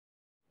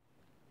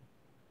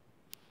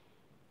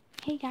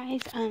Hey guys,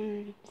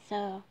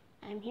 so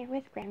I'm here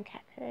with Graham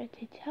Cracker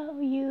to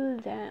tell you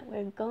that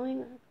we're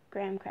going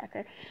Graham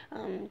Cracker,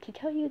 to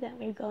tell you that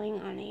we're going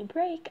on a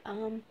break.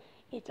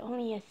 It's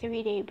only a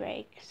 3-day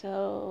break,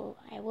 so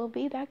I will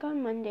be back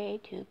on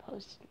Monday to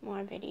post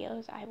more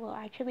videos. I will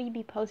actually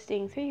be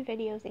posting 3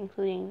 videos,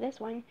 including this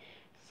one,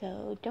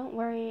 so don't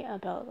worry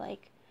about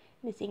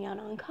missing out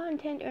on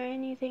content or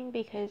anything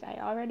because I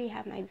already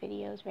have my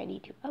videos ready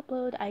to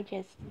upload. I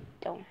just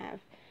don't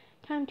have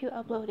time to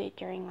upload it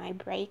during my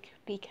break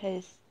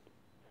because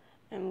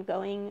I'm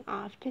going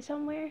off to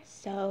somewhere.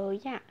 So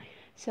yeah,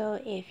 so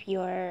if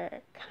you're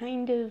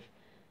kind of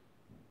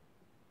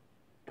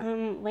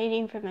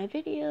waiting for my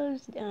videos,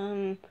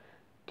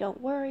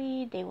 don't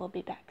worry, they will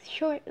be back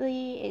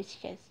shortly. It's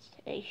just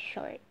a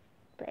short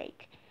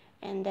break.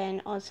 And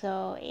then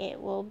also it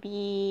will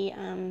be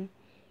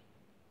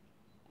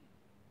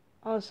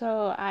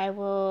also, I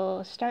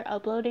will start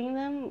uploading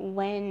them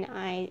when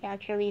I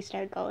actually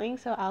start going,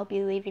 so I'll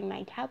be leaving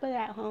my tablet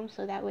at home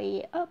so that way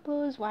it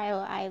uploads while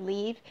I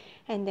leave,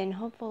 and then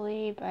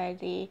hopefully by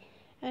the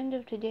end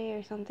of today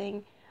or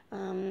something,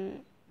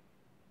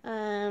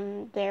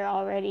 they're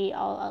already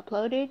all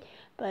uploaded,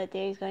 but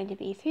there's going to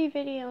be 3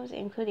 videos,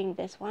 including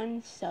this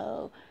one,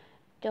 so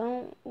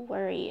don't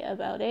worry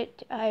about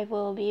it. I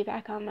will be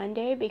back on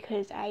Monday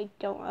because I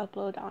don't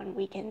upload on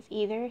weekends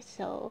either.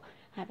 So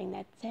having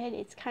that said,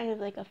 it's kind of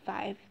like a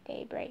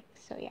 5-day break.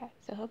 So yeah,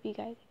 so hope you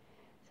guys,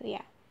 so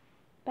yeah,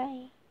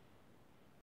 bye.